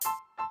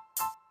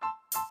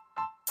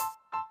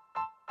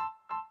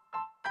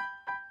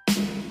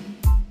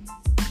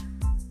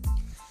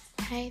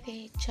Hi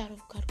there, child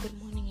of God.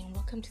 Good morning and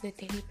welcome to the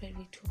Daily Bread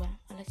YouTuber.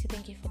 I'd like to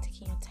thank you for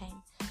taking your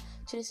time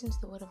to listen to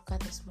the Word of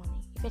God this morning.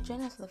 If you're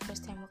joining us for the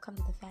first time, welcome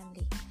to the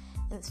family.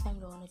 In this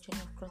family, we're on a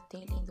journey of growth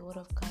daily in the Word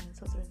of God and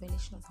through the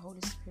revelation of the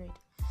Holy Spirit.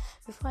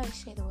 Before I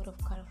share the Word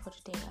of God for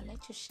today, I'd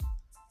like to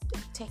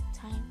take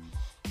time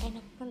and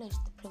acknowledge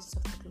the presence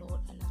of the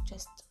Lord, and I'll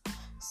just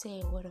say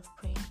a word of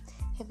prayer.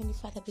 Heavenly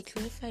Father, be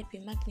glorified, be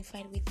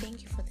magnified. We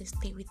thank you for this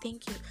day. We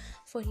thank you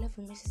for your love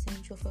and mercy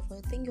and joy.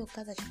 We thank you,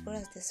 God, that you brought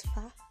us this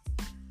far.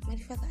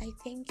 Mighty Father, I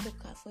thank you,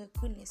 God, for your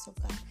goodness, oh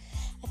God.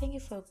 I thank you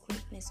for your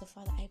greatness, oh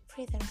Father. I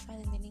pray that,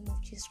 Father, in the name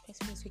of Jesus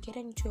Christ, as we get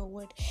into your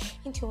word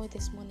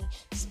this morning,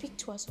 speak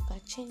to us, oh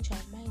God. Change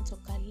our minds, oh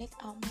God. Let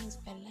our minds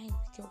be aligned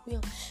with your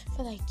will.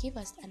 Father, give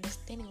us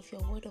understanding of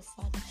your word, oh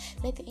Father.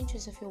 Let the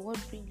angels of your word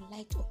bring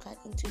light, oh God,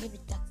 into every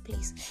dark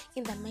place.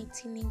 In the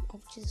mighty name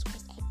of Jesus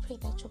Christ, I pray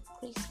that your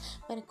grace,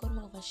 mighty God,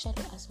 will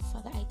overshadow us, oh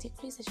Father. I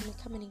decrease that you may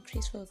come and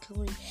increase for your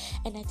glory,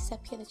 and I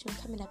disappear that you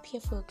may come and appear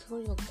for your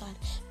glory, oh God.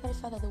 Mighty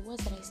Father, the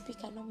words that I speak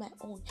are not my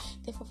own.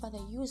 Therefore, Father,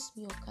 use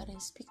me, oh God,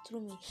 and speak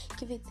through me.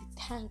 Give me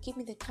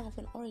the tongue of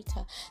an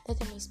orator, that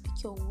I may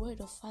speak your word,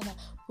 oh Father,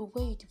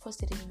 where you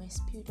deposited in my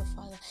spirit, oh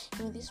Father.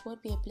 And may this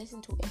word be a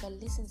blessing to whoever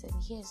listens and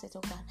hears it,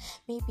 oh God.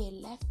 May it be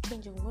a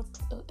life-changing word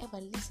to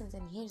whoever listens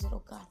and hears it,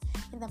 oh God.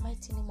 In the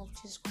mighty name of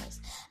Jesus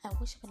Christ, I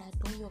worship and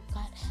adore you, oh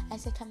God. I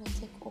say, come and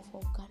take over,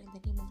 oh God, in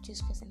the name of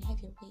Jesus Christ, and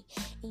have your way.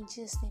 In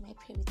Jesus' name, I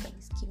pray with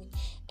thanksgiving.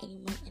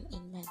 Amen and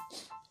amen.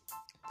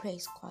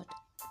 Praise God.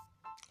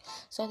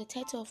 So the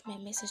title of my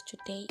message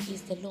today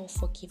is the law of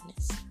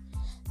forgiveness.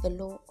 The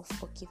law of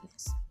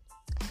forgiveness.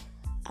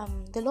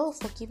 The law of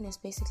forgiveness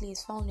basically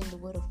is found in the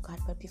Word of God.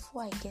 But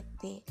before I get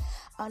there,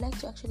 I would like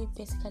to actually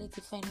basically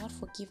define what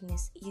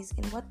forgiveness is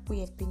and what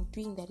we have been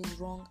doing that is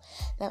wrong,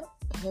 that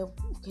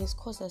has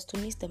caused us to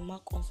miss the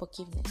mark on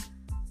forgiveness.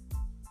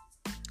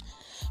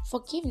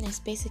 Forgiveness,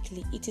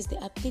 basically, it is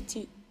the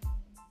ability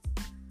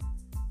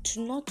to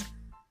not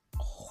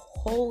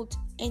hold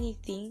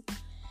anything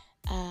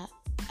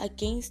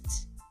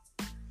against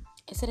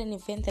a certain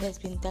event that has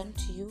been done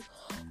to you,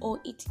 or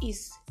it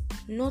is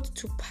not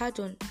to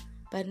pardon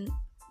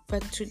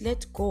but to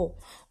let go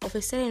of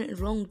a certain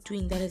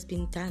wrongdoing that has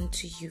been done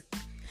to you.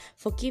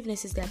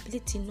 Forgiveness is the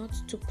ability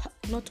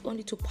not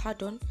only to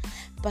pardon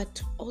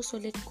but also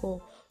let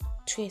go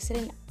to a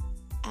certain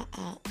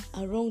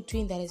a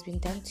wrongdoing that has been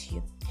done to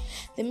you.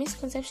 The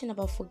misconception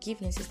about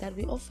forgiveness is that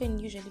we often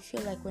usually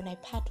feel like when I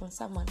pardon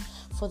someone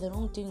for the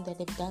wrongdoing that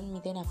they've done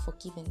me, then I've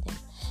forgiven them.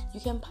 You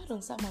can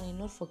pardon someone and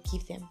not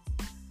forgive them.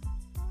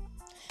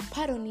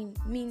 Pardoning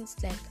means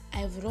like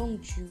I've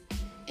wronged you,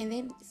 and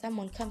then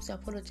someone comes to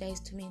apologize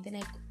to me, and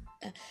then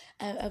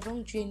I've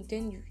wronged you, and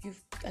then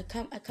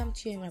I come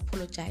to you and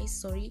apologize,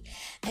 sorry,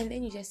 and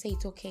then you just say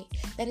it's okay.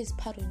 That is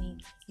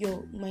pardoning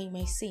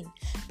my sin.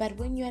 But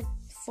when you are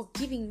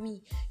forgiving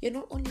me, you're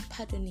not only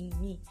pardoning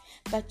me,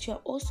 but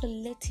you're also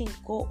letting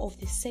go of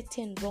the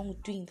certain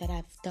wrongdoing that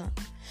I've done.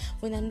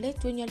 When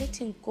you're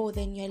letting go,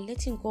 then you're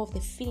letting go of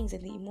the feelings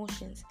and the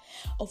emotions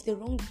of the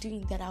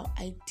wrongdoing that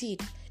I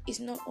did. It's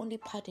not only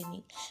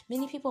pardoning.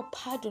 Many people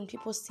pardon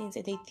people's sins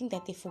and they think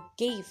that they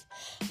forgave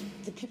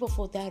the people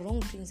for their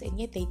wrongdoings, and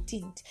yet they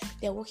didn't.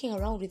 They're walking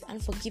around with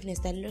unforgiveness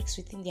that lurks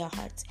within their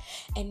hearts,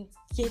 and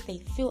yet they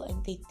feel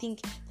and they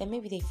think that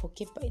maybe they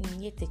forgive, but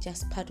yet they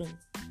just pardon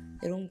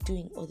the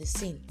wrongdoing or the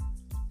sin.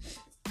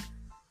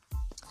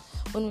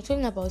 When we're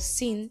talking about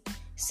sin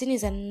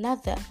is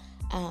another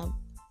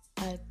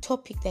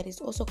topic that is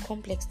also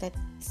complex. That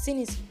sin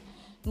is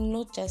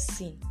not just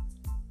sin.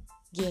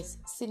 Yes,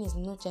 sin is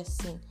not just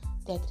sin.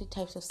 There are 3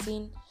 types of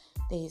sin.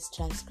 There is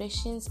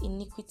transgressions,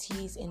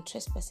 iniquities, and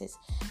trespasses.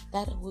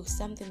 That was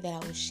something that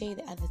I will share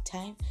the other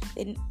time,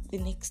 then the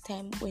next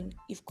time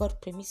if God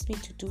permits me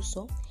to do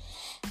so.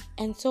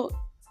 And so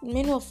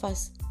many of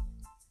us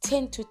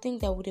tend to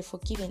think that we are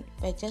forgiven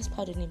by just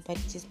pardoning, but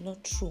it is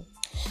not true.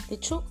 The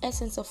true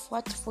essence of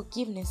what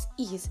forgiveness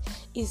is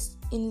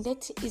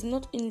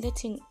not in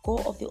letting go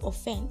of the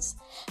offense,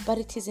 but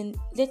it is in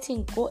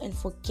letting go and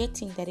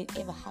forgetting that it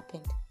ever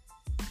happened.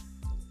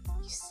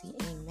 You see,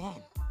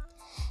 amen.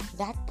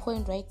 That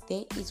point right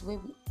there is where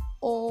we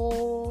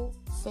all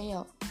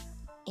fail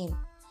in.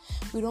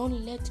 We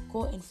don't let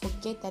go and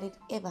forget that it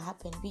ever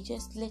happened. We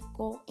just let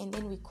go and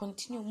then we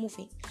continue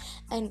moving,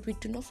 and we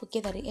do not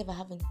forget that it ever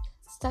happened,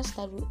 such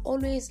that we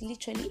always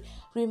literally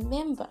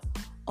remember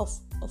of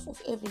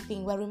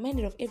everything. We're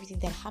reminded of everything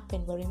that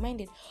happened. We're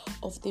reminded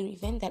of the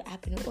event that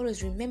happened. We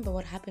always remember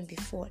what happened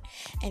before,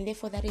 and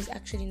therefore that is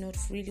actually not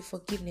really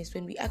forgiveness.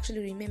 When we actually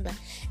remember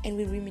and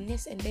we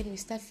reminisce, and then we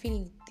start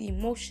feeling the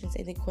emotions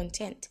and the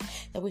content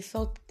that we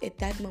felt at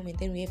that moment,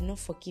 then we have not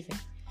forgiven.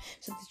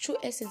 So the true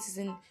essence is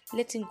in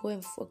letting go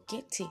and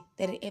forgetting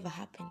that it ever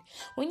happened.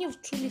 When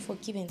you've truly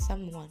forgiven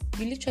someone,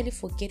 you literally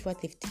forget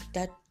what they've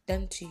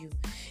done to you.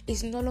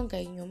 It's no longer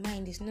in your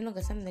mind. It's no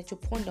longer something that you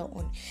ponder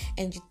on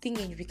and you think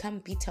and you become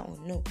bitter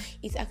on. No,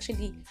 it's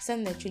actually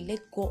something that you let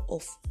go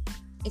of.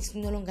 It's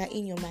no longer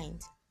in your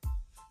mind.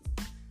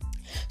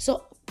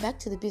 So back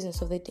to the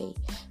business of the day.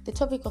 The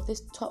topic of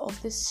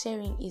this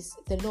sharing is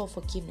the law of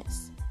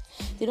forgiveness.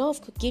 The law of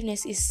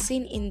forgiveness is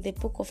seen in the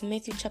book of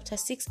Matthew chapter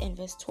 6 and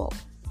verse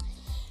 12.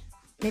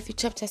 Matthew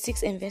chapter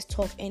 6 and verse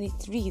 12, and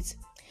it reads,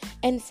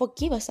 "And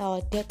forgive us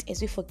our debt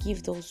as we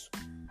forgive those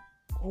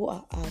who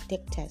are our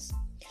debtors."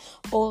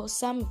 Or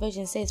some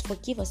version says,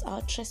 "Forgive us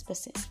our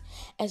trespasses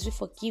as we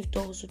forgive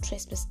those who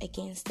trespass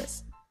against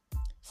us."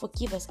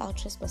 Forgive us our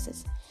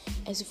trespasses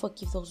as we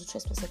forgive those who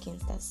trespass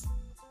against us.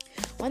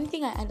 One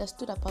thing I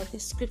understood about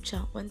this scripture,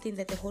 one thing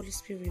that the Holy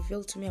Spirit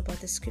revealed to me about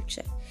this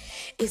scripture,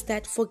 is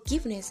that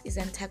forgiveness is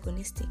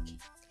antagonistic.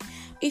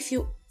 If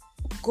you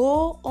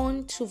go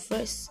on to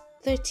verse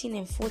 13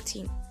 and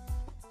 14,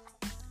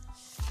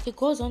 it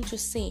goes on to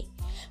say,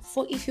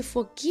 "For if you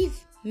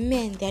forgive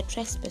men their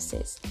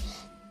trespasses,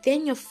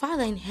 then your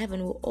Father in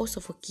heaven will also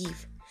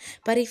forgive.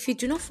 But if you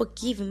do not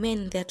forgive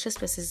men their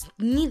trespasses,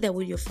 neither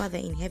will your Father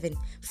in heaven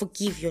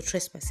forgive your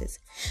trespasses."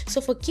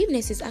 So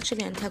forgiveness is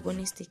actually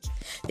antagonistic.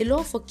 The law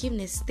of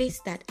forgiveness states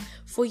that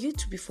for you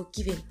to be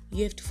forgiven,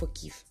 you have to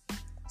forgive.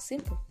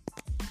 Simple.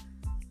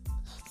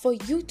 For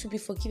you to be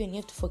forgiven, you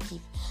have to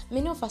forgive.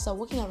 Many of us are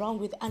walking around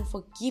with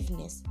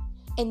unforgiveness,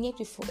 and yet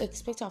we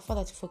expect our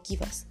Father to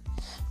forgive us.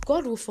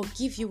 God will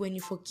forgive you when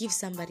you forgive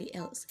somebody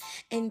else.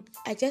 And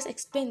I just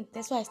explained,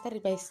 that's why I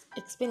started by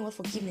explaining what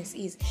forgiveness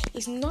is.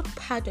 It's not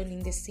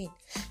pardoning the sin.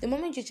 The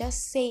moment you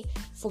just say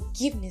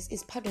forgiveness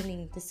is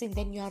pardoning the sin,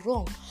 then you are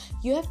wrong.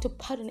 You have to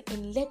pardon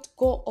and let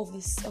go of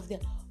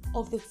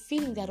the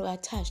feeling that were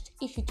attached.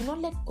 If you do not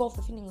let go of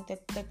the feeling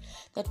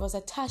that was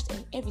attached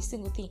in every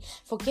single thing,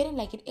 forgetting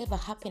like it ever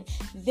happened,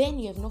 then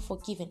you have not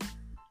forgiven.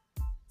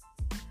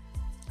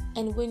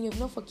 And when you have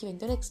not forgiven,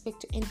 don't expect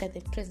to enter the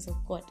presence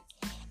of God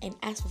and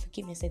ask for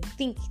forgiveness and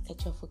think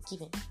that you're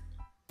forgiven,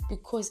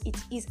 because it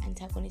is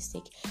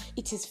antagonistic.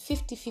 It is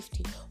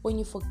 50-50. When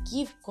you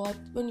forgive God,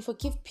 when you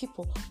forgive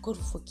people, God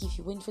will forgive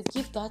you. When you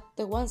forgive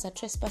the ones that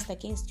trespassed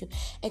against you,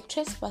 a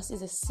trespass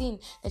is a sin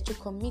that you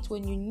commit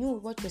when you knew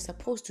what you're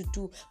supposed to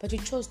do, but you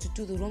chose to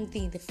do the wrong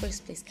thing in the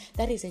first place.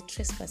 That is a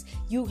trespass.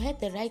 You had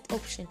the right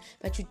option,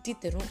 but you did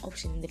the wrong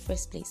option in the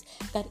first place.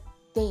 That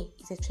there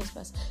is a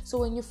trespass. So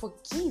when you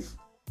forgive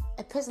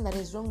a person that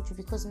has wronged you,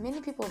 because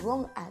many people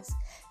wrong us,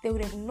 they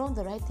would have known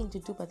the right thing to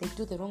do, but they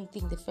do the wrong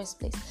thing in the first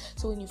place.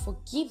 So when you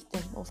forgive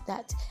them of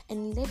that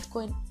and let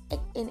go and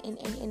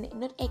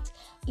not act,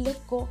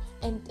 let go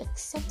and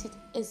accept it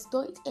as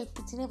though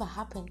it never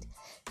happened,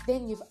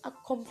 then you've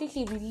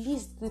completely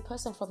released the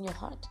person from your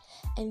heart,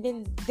 and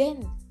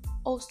then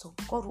also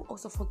God will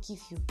also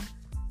forgive you.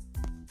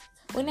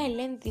 When I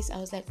learned this, I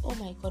was like, oh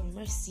my God,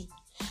 mercy.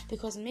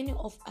 Because many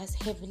of us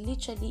have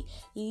literally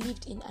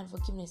lived in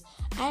unforgiveness.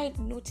 I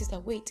noticed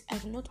that, wait,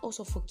 I've not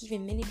also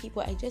forgiven many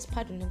people. I just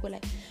pardon and go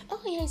like,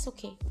 oh yeah, it's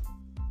okay.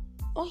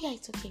 Oh yeah,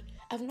 it's okay.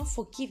 I've not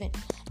forgiven.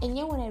 And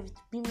yet when I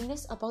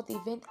reminisce about the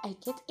event, I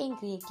get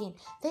angry again.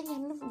 Then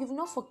you've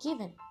not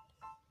forgiven.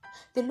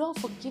 The law of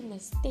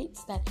forgiveness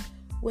states that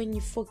when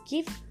you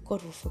forgive,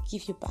 God will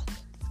forgive you back.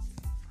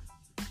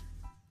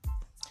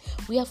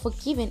 We are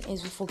forgiven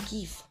as we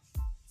forgive.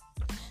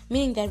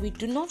 Meaning that if we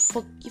do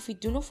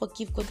not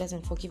forgive, God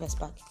doesn't forgive us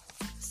back.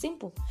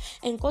 Simple.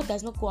 And God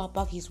does not go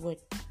above His word.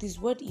 His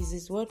word is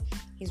His word.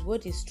 His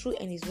word is true,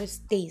 and His word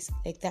stays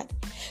like that.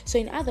 So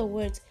in other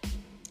words,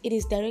 it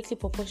is directly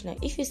proportional.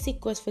 If you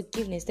seek God's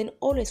forgiveness, then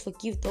always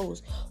forgive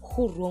those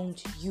who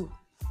wronged you.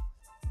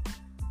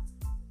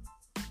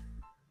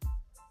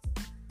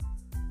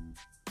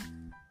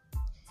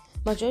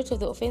 Majority of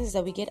the offenses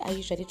that we get are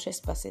usually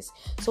trespasses.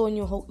 So when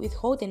you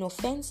withhold an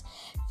offense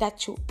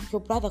that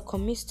your brother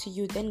commits to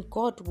you, then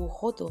God will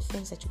hold the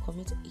offense that you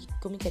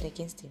committed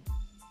against him.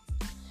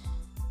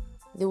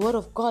 The word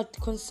of God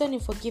concerning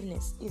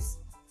forgiveness is,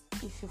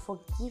 if you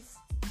forgive,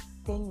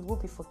 then you will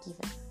be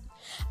forgiven.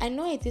 I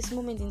know at this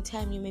moment in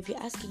time you may be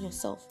asking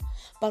yourself,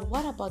 but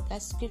what about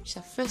that scripture,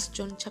 1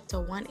 John chapter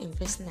 1 and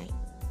verse 9,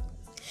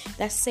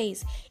 that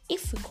says,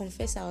 if we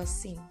confess our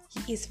sin,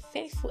 He is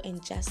faithful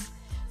and just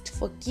to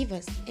forgive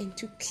us and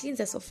to cleanse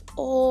us of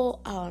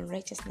all our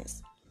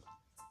unrighteousness.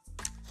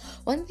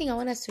 One thing I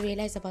want us to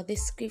realize about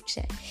this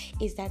scripture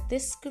is that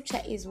this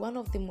scripture is one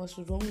of the most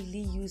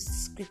wrongly used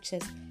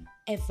scriptures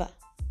ever.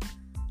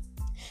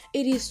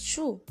 It is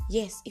true,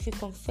 yes, if we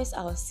confess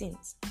our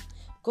sins,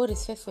 God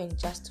is faithful and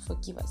just to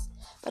forgive us.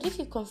 But if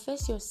you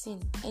confess your sin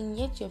and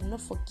yet you have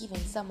not forgiven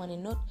someone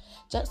and not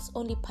just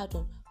only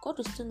pardon, God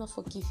will still not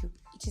forgive you.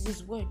 It is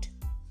His word.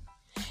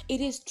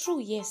 It is true,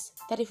 yes,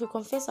 that if we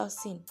confess our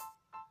sin,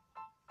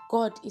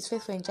 God is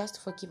faithful and just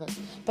to forgive us.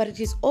 But it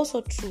is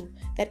also true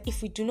that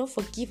if we do not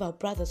forgive our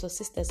brothers or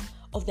sisters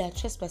of their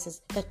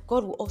trespasses, that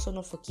God will also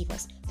not forgive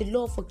us. The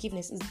law of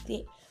forgiveness is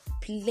there,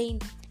 plain,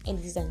 and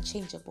it is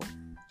unchangeable.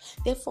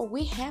 Therefore,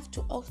 we have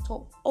to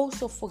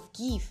also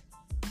forgive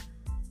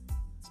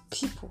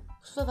people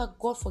so that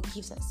God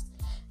forgives us.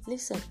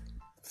 Listen,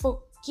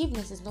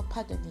 forgiveness is not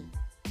pardoning.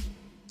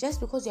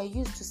 Just because you are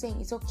used to saying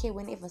it's okay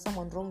whenever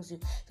someone wrongs you,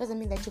 doesn't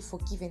mean that you've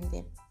forgiven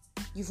them.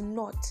 You've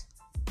not.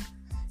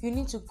 You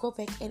need to go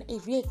back and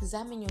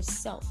re-examine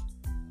yourself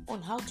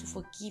on how to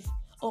forgive,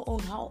 or on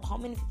how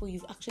many people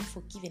you've actually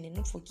forgiven and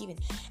not forgiven.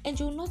 And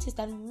you'll notice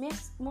that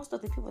most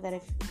of the people that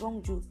have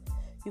wronged you,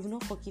 you've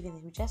not forgiven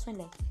them. You just went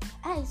like,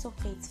 it's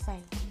okay, it's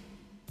fine.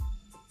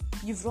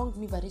 You've wronged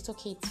me, but it's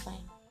okay, it's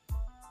fine.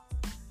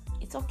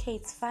 It's okay,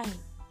 it's fine.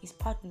 It's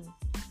pardon.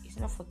 It's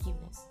not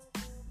forgiveness.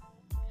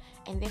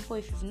 And therefore,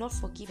 if you've not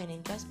forgiven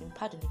and just been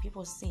pardoning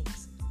people's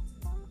sins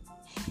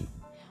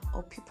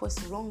or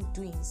people's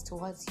wrongdoings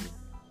towards you,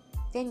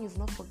 then you've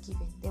not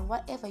forgiven. Then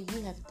whatever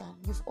you have done,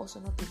 you've also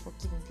not been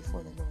forgiven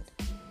before the Lord.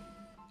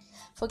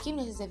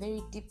 Forgiveness is a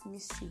very deep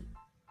mystery.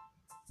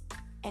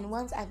 And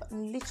once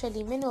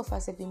many of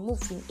us have been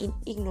moving in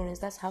ignorance.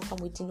 That's how come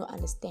we did not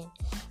understand.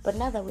 But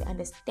now that we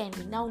understand,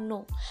 we now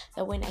know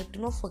that when I do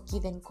not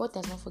forgive, then God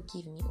does not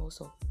forgive me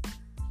also.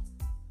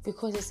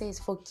 Because it says,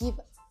 forgive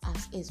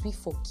us as we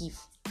forgive.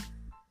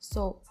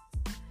 So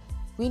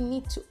we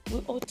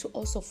ought to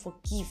also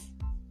forgive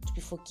to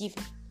be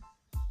forgiven.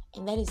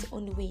 And that is the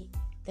only way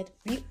that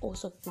we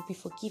also will be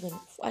forgiven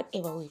for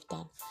whatever we've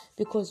done.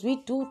 Because we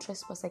do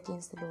trespass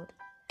against the Lord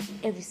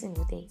every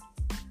single day.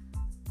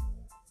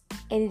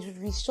 And it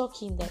would be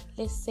shocking that,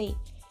 let's say,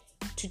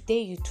 today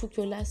you took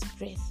your last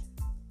breath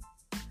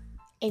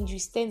and you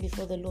stand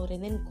before the Lord,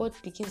 and then God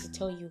begins to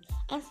tell you,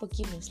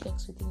 unforgiveness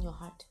lurks within your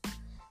heart.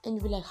 And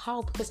you'll be like,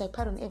 how? Because I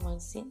pardon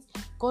everyone's sin.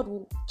 God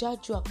will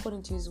judge you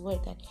according to His word,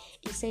 that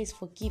He says,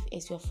 forgive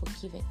as you are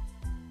forgiven.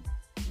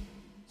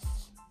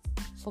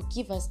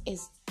 Forgive us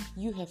as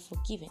you have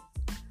forgiven.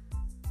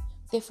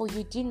 Therefore,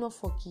 you did not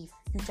forgive,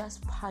 you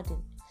just pardon.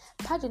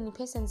 Pardon a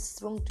person's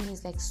wrongdoing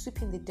is like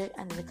sweeping the dirt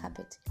under the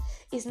carpet.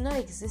 It's not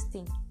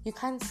existing. You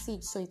can't see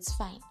it, so it's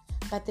fine.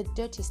 But the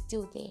dirt is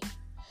still there.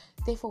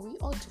 Therefore, we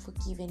ought to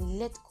forgive and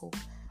let go.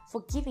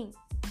 Forgiving,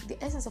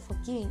 the essence of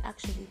forgiving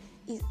actually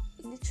is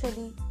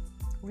literally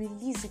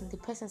releasing the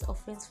person's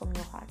offense from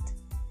your heart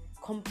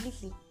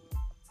completely.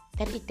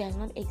 That it does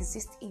not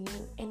exist in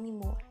you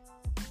anymore.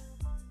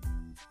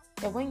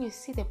 That when you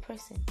see the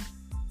person,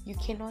 you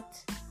do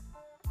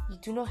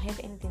not have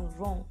anything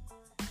wrong.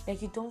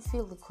 Like you don't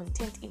feel the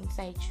content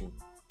inside you,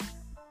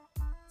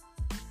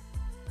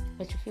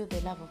 but you feel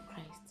the love of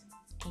Christ.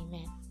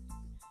 Amen.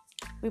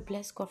 We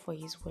bless God for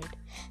His word.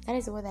 That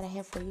is the word that I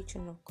have for you to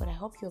know. God, I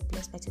hope you are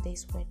blessed by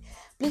today's word.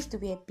 Please do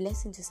be a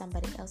blessing to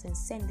somebody else and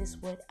send this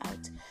word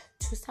out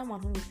to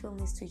someone whom you feel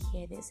needs to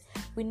hear this.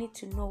 We need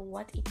to know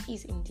what it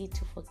is indeed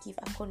to forgive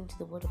according to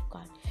the word of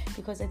God.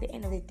 Because at the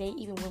end of the day,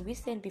 even when we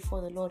stand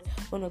before the Lord,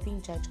 when we're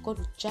being judged, God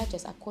will judge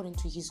us according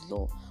to His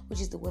law, which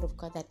is the word of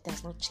God that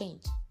does not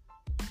change.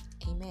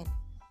 Amen.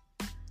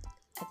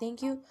 I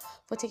thank you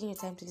for taking your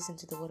time to listen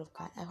to the word of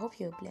God. I hope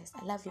you're blessed.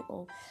 I love you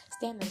all.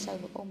 Stay in the shadow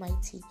of the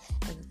Almighty,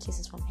 and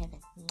kisses from heaven.